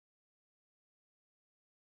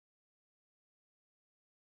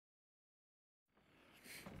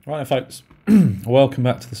Right, folks, welcome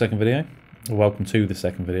back to the second video. Welcome to the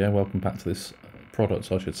second video. Welcome back to this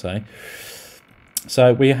product, I should say.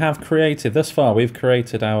 So we have created, thus far, we've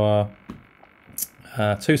created our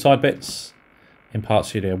two side bits in Part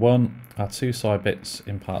Studio 1, our two side bits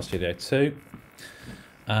in Part Studio 2.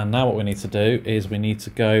 And now what we need to do is we need to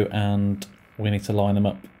go and we need to line them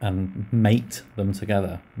up and mate them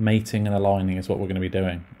together. Mating and aligning is what we're going to be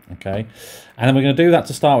doing, okay? And then we're going to do that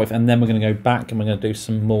to start with, and then we're going to go back and we're going to do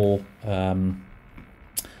some more, another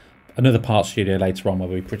Part Studio later on where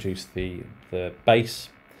we produce the base,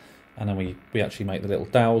 and then we actually make the little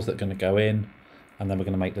dowels that are going to go in, and then we're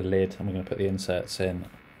going to make the lid, and we're going to put the inserts in,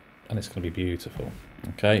 and it's going to be beautiful,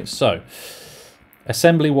 okay? So,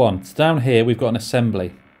 assembly 1. So down here we've got an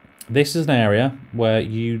assembly. This is an area where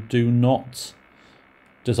you do not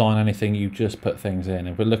design anything, you just put things in.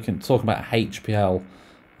 If we're talking about HPL,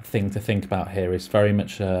 thing to think about here is very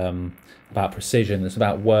much about precision. It's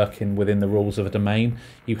about working within the rules of a domain.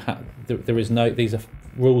 There is no, these are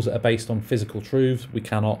rules that are based on physical truths. We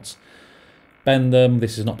cannot bend them.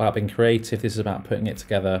 This is not about being creative. This is about putting it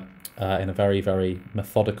together in a very, very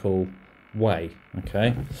methodical way.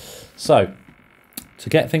 Okay, so to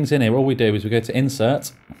get things in here, all we do is we go to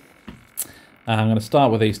Insert. And I'm going to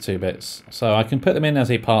start with these two bits. So I can put them in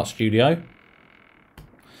as a Part Studio,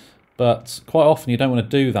 but quite often you don't want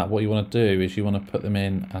to do that. What you want to do is you want to put them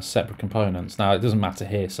in as separate components. Now it doesn't matter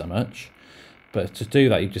here so much, but to do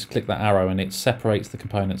that you just click that arrow and it separates the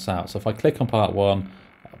components out. So if I click on Part 1,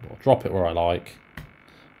 I'll drop it where I like.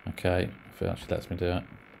 Okay, if it actually lets me do it.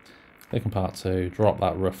 Click on Part 2, drop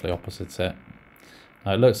that roughly opposite it.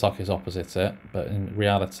 Now it looks like it's opposite it, but in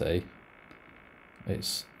reality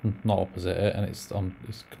it's not opposite it, and it's a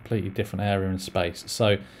completely different area in space.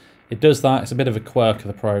 So it does that. It's a bit of a quirk of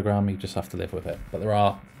the program. You just have to live with it. But there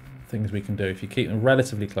are things we can do if you keep them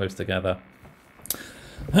relatively close together.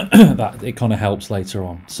 That it kind of helps later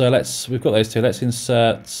on. So we've got those two. Let's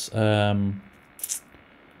insert the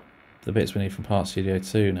bits we need from Part Studio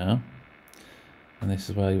 2 now. And this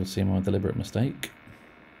is where you'll see my deliberate mistake.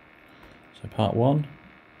 So Part 1.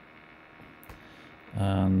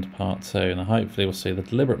 And Part 2. Now hopefully we'll see the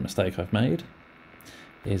deliberate mistake I've made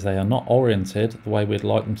is they are not oriented the way we'd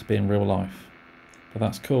like them to be in real life. But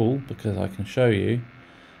that's cool because I can show you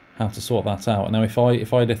how to sort that out. Now if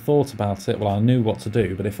I'd have thought about it, well, I knew what to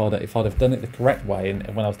do, but if I'd have done it the correct way, and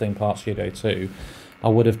when I was doing Part Studio 2, I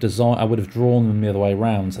would have drawn them the other way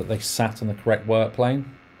around so that they sat on the correct work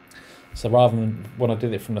plane. So rather than, when I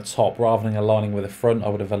did it from the top, rather than aligning with the front, I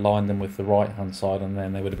would have aligned them with the right-hand side and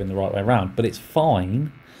then they would have been the right way around. But it's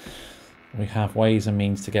fine. We have ways and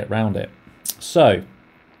means to get around it. So,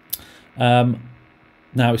 now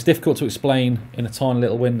it's difficult to explain in a tiny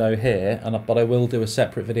little window here, but I will do a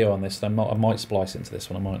separate video on this. I might splice into this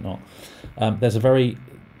one, I might not. There's a very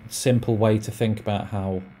simple way to think about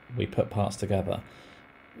how we put parts together.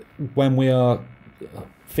 When we are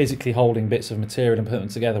physically holding bits of material and putting them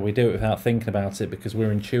together, we do it without thinking about it because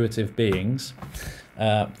we're intuitive beings.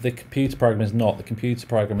 The computer program is not. The computer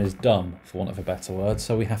program is dumb, for want of a better word,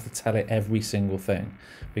 so we have to tell it every single thing.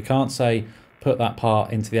 We can't say, put that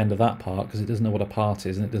part into the end of that part, because it doesn't know what a part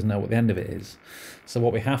is and it doesn't know what the end of it is. So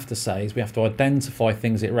what we have to say is we have to identify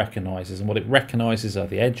things it recognises, and what it recognises are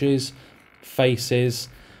the edges, faces,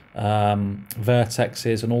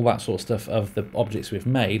 vertexes and all that sort of stuff of the objects we've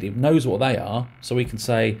made. It knows what they are, so we can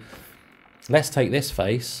say, let's take this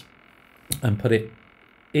face and put it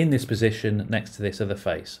in this position next to this other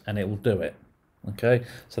face, and it will do it. Okay,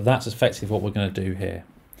 so that's effectively what we're going to do here.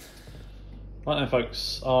 Right now,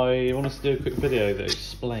 folks, I wanted to do a quick video that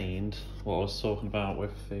explained what I was talking about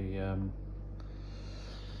with the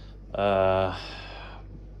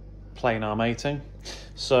planar mating.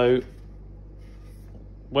 So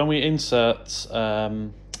when we insert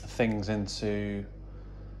things into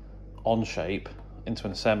Onshape, into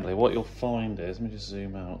an assembly, what you'll find is, let me just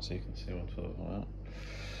zoom out so you can see what I'm talking about.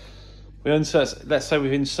 We insert, let's say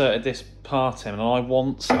we've inserted this part in, and I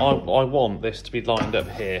want this to be lined up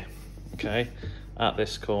here, okay, at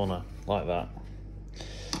this corner, like that.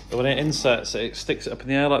 But when it inserts it, it sticks it up in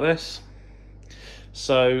the air like this.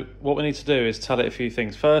 So what we need to do is tell it a few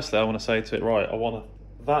things. Firstly, I want to say to it, right, I want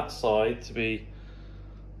that side to be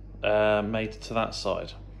made to that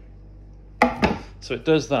side. So it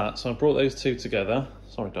does that. So I brought those two together.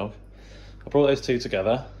 Sorry, dog. I brought those two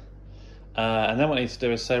together. And then what I need to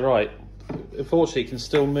do is say, right, unfortunately it can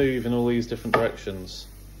still move in all these different directions,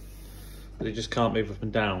 but it just can't move up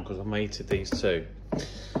and down because I've mated these two.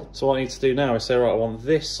 So what I need to do now is say, right, I want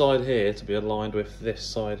this side here to be aligned with this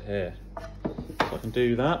side here. So I can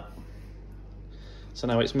do that. So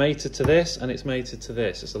now it's mated to this and it's mated to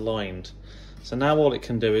this, it's aligned. So now all it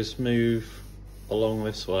can do is move along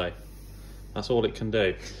this way. That's all it can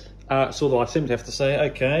do. So I simply have to say,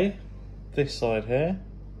 okay, this side here,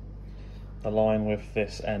 align with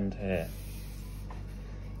this end here.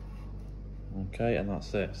 Okay, and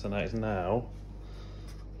that's it. So now it's now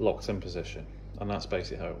locked in position. And that's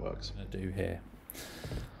basically how it works. I'm going to do here.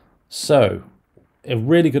 So a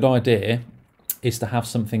really good idea is to have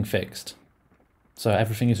something fixed. So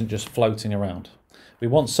everything isn't just floating around. We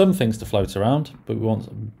want some things to float around, but we want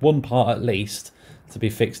one part at least to be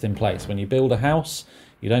fixed in place. When you build a house,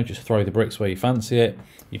 you don't just throw the bricks where you fancy it.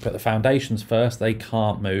 You put the foundations first, they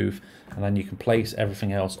can't move, and then you can place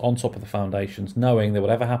everything else on top of the foundations, knowing that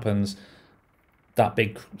whatever happens, that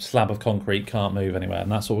big slab of concrete can't move anywhere,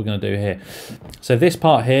 and that's what we're going to do here. So this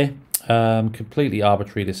part here, completely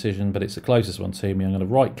arbitrary decision, but it's the closest one to me. I'm going to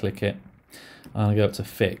right click it and I go up to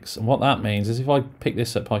fix, and what that means is if I pick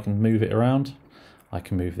this up I can move it around, I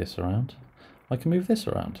can move this around, I can move this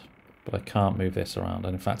around, but I can't move this around.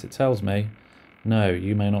 And in fact it tells me no,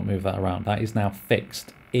 you may not move that around. That is now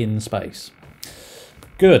fixed in space.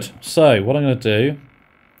 Good. So what I'm going to do,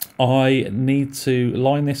 I need to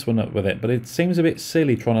line this one up with it, but it seems a bit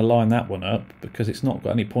silly trying to line that one up because it's not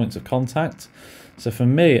got any points of contact. So for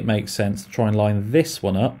me it makes sense to try and line this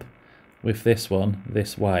one up with this one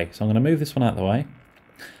this way. So I'm going to move this one out of the way.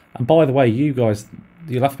 And by the way, you guys,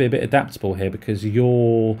 you'll have to be a bit adaptable here because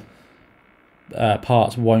your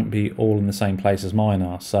parts won't be all in the same place as mine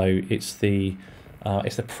are. So it's the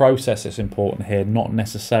process that's important here, not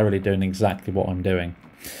necessarily doing exactly what I'm doing.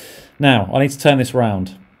 Now I need to turn this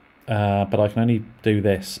around, but I can only do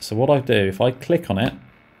this. So what I do, if I click on it,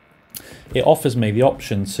 it offers me the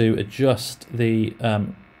option to adjust the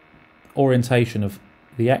orientation of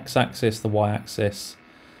the x-axis, the y-axis,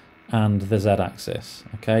 and the z-axis.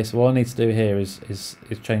 Okay, so what I need to do here is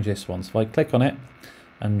change this one. So if I click on it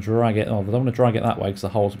and drag it, I don't want to drag it that way because the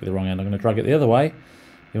holes will be the wrong end. I'm going to drag it the other way.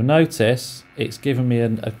 You'll notice it's given me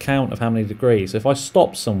a count of how many degrees. So if I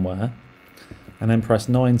stop somewhere and then press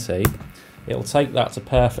 90, it'll take that to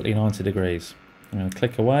perfectly 90 degrees. I'm going to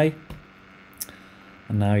click away,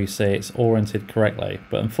 and now you see it's oriented correctly.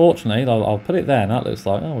 But unfortunately, I'll put it there and that looks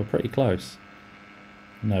like, oh, we're pretty close.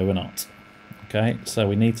 No, we're not. Okay, so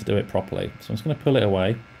we need to do it properly. So I'm just going to pull it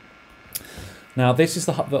away. Now this is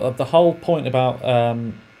the whole point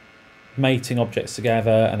about mating objects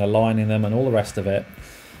together and aligning them and all the rest of it,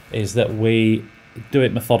 is that we do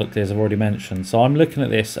it methodically, as I've already mentioned. So I'm looking at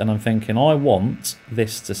this and I'm thinking, I want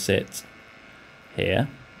this to sit here,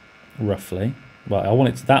 roughly. Well, I want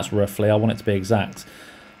it to, that's roughly, I want it to be exact.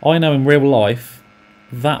 I know in real life,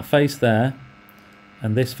 that face there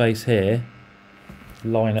and this face here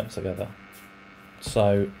line up together.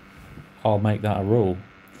 So I'll make that a rule.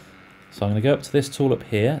 So I'm going to go up to this tool up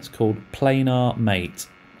here. It's called Planar Mate.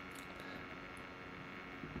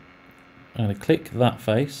 I'm going to click that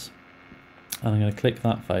face, and I'm going to click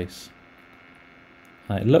that face.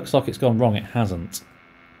 And it looks like it's gone wrong. It hasn't.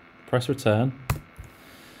 Press return.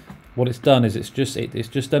 What it's done is it's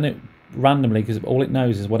just done it randomly because all it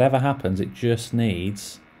knows is whatever happens, it just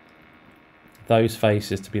needs those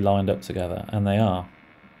faces to be lined up together, and they are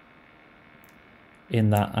in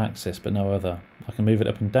that axis but no other. I can move it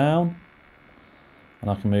up and down, and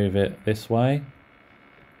I can move it this way,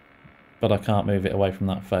 but I can't move it away from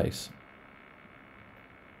that face.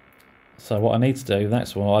 So what I need to do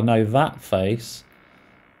next one, I know that face,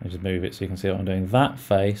 let me just move it so you can see what I'm doing. That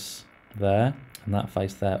face there and that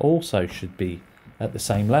face there also should be at the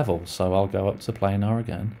same level. So I'll go up to planar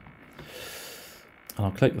again, and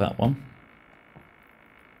I'll click that one,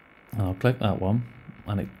 and I'll click that one,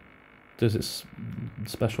 and it does its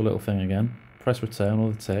special little thing again. Press return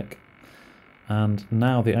or the tick, and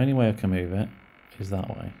now the only way I can move it is that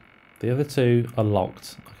way. The other two are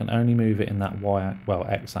locked. I can only move it in that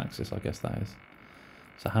x-axis, I guess that is.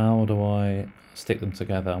 So how do I stick them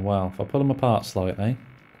together? Well, if I pull them apart slightly,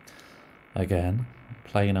 again,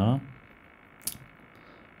 planar,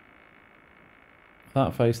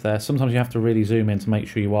 that face there. Sometimes you have to really zoom in to make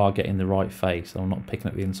sure you are getting the right face. I'm not picking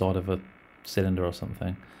up the inside of a cylinder or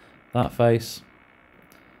something. That face,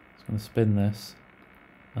 I'm going to spin this,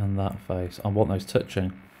 and that face. I want those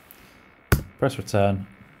touching. Press return.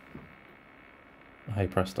 Hey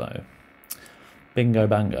presto. Bingo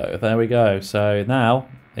bango. There we go. So now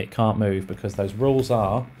it can't move because those rules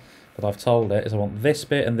are that I've told it is I want this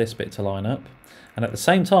bit and this bit to line up. And at the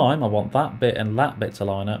same time, I want that bit and that bit to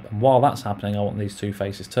line up. And while that's happening, I want these two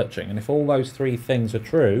faces touching. And if all those three things are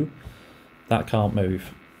true, that can't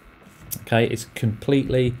move. Okay, it's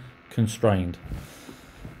completely constrained.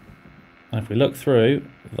 And if we look through,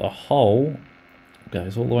 the whole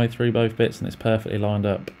Goes all the way through both bits and it's perfectly lined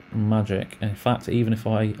up. Magic. And in fact, even if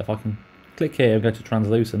I can click here and go to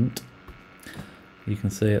translucent, you can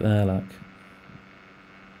see it there, look.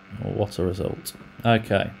 Oh, what a result.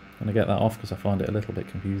 Okay, I'm going to get that off because I find it a little bit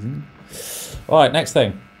confusing. Right, next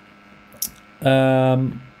thing.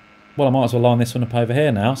 Well, I might as well line this one up over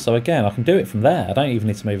here now. So again, I can do it from there. I don't even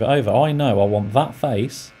need to move it over. I know I want that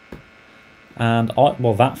face. And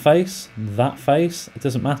that face, it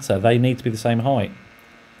doesn't matter. They need to be the same height.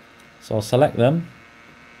 So I'll select them.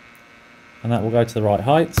 And that will go to the right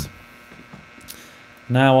height.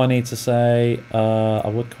 Now I need to say, I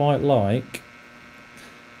would quite like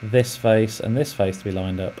this face and this face to be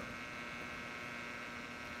lined up.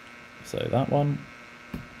 So that one.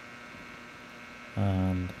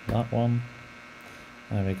 And that one.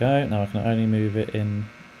 There we go. Now I can only move it in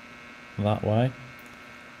that way.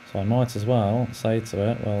 So I might as well say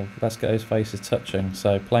to it, well, let's get those faces touching.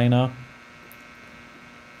 So planar.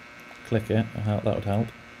 Click it. That would help.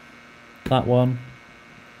 That one.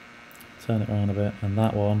 Turn it around a bit. And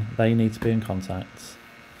that one. They need to be in contact.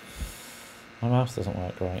 My mouse doesn't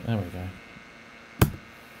work right. There we go.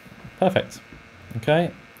 Perfect.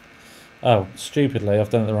 Okay. Oh, stupidly,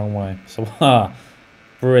 I've done it the wrong way. So,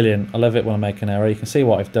 brilliant. I love it when I make an error. You can see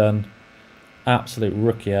what I've done. Absolute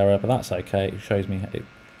rookie error, but that's okay. It shows me, it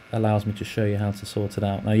allows me to show you how to sort it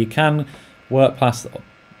out. Now, you can work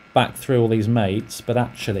back through all these mates, but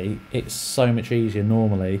actually, it's so much easier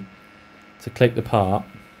normally to click the part,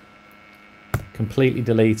 completely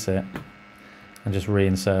delete it, and just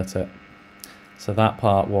reinsert it. So that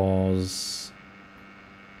part was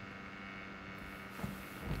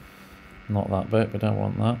not that bit, we don't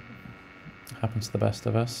want that. Happens to the best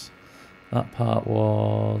of us. That part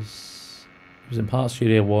was, it was in Part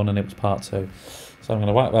Studio 1 and it was Part 2. So I'm going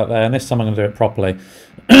to whack that there, and this time I'm going to do it properly.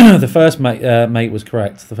 The first mate was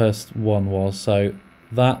correct, the first one was. So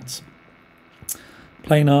that,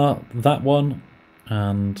 planar, that one,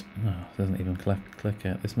 and, oh, it doesn't even click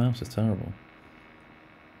it. This mouse is terrible.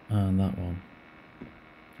 And that one.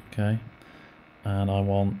 Okay. And I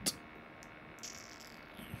want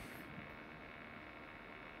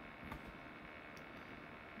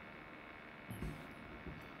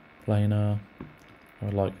planar. I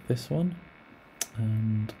would like this one,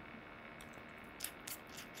 and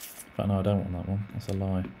but no, I don't want that one. That's a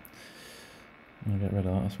lie. I'm gonna get rid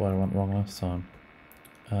of that. That's why I went wrong last time.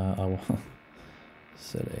 I want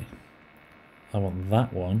silly. I want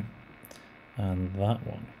that one and that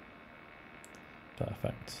one.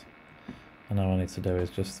 Perfect. And all I need to do is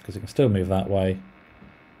just, because it can still move that way.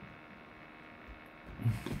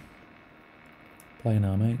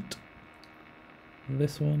 Planar mate.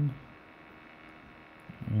 This one.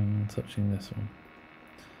 And touching this one.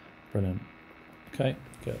 Brilliant. Okay,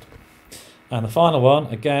 good. And the final one,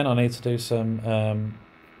 again, I need to do some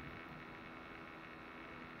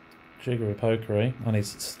jiggery pokery. I need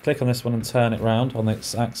to click on this one and turn it round on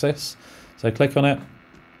its axis. So click on it.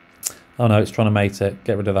 Oh no, it's trying to mate it.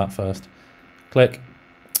 Get rid of that first. Click.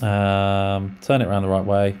 Turn it around the right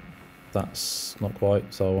way. That's not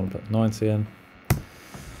quite, so I want to put 90 in.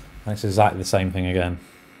 And it's exactly the same thing again.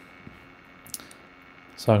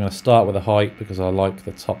 So I'm going to start with the height because I like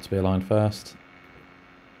the top to be aligned first.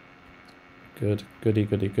 Good, goody,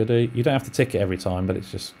 goody, goody. You don't have to tick it every time, but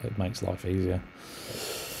it's just, it makes life easier.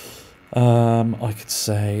 I could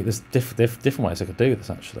say, there's different ways I could do this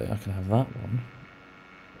actually. I could have that one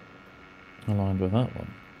aligned with that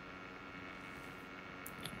one.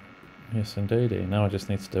 Yes, indeedy. Now I just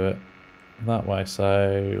need to do it that way.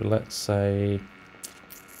 So let's say,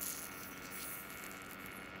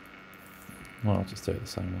 well, I'll just do it the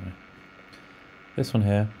same way. This one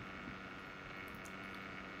here,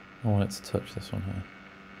 I want it to touch this one here.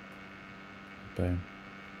 Boom.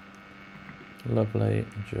 Lovely,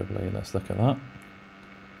 jubbly. Let's look at that.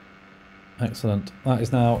 Excellent. That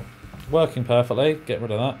is now working perfectly. Get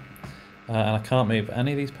rid of that. And I can't move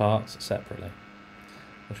any of these parts separately,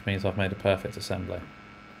 which means I've made a perfect assembly.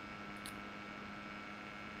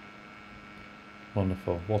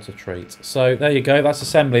 Wonderful, what a treat. So there you go, that's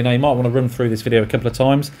assembly. Now you might want to run through this video a couple of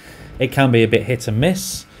times. It can be a bit hit and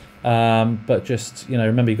miss, but just, you know,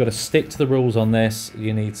 remember you've got to stick to the rules on this.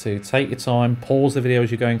 You need to take your time, pause the video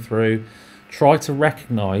as you're going through, try to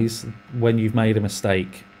recognise when you've made a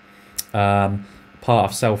mistake. Part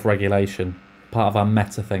of self-regulation, part of our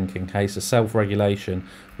meta thinking. Okay, so self-regulation,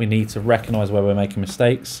 we need to recognise where we're making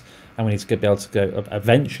mistakes, and we need to be able to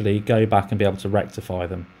eventually go back and be able to rectify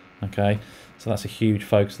them. Okay, so that's a huge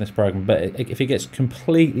focus in this program. But if it gets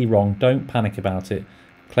completely wrong, don't panic about it.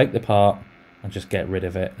 Click the part and just get rid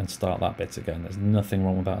of it and start that bit again. There's nothing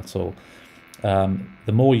wrong with that at all.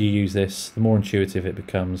 The more you use this, the more intuitive it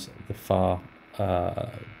becomes, the far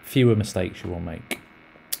fewer mistakes you will make.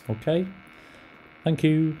 Okay, thank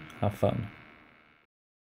you, have fun.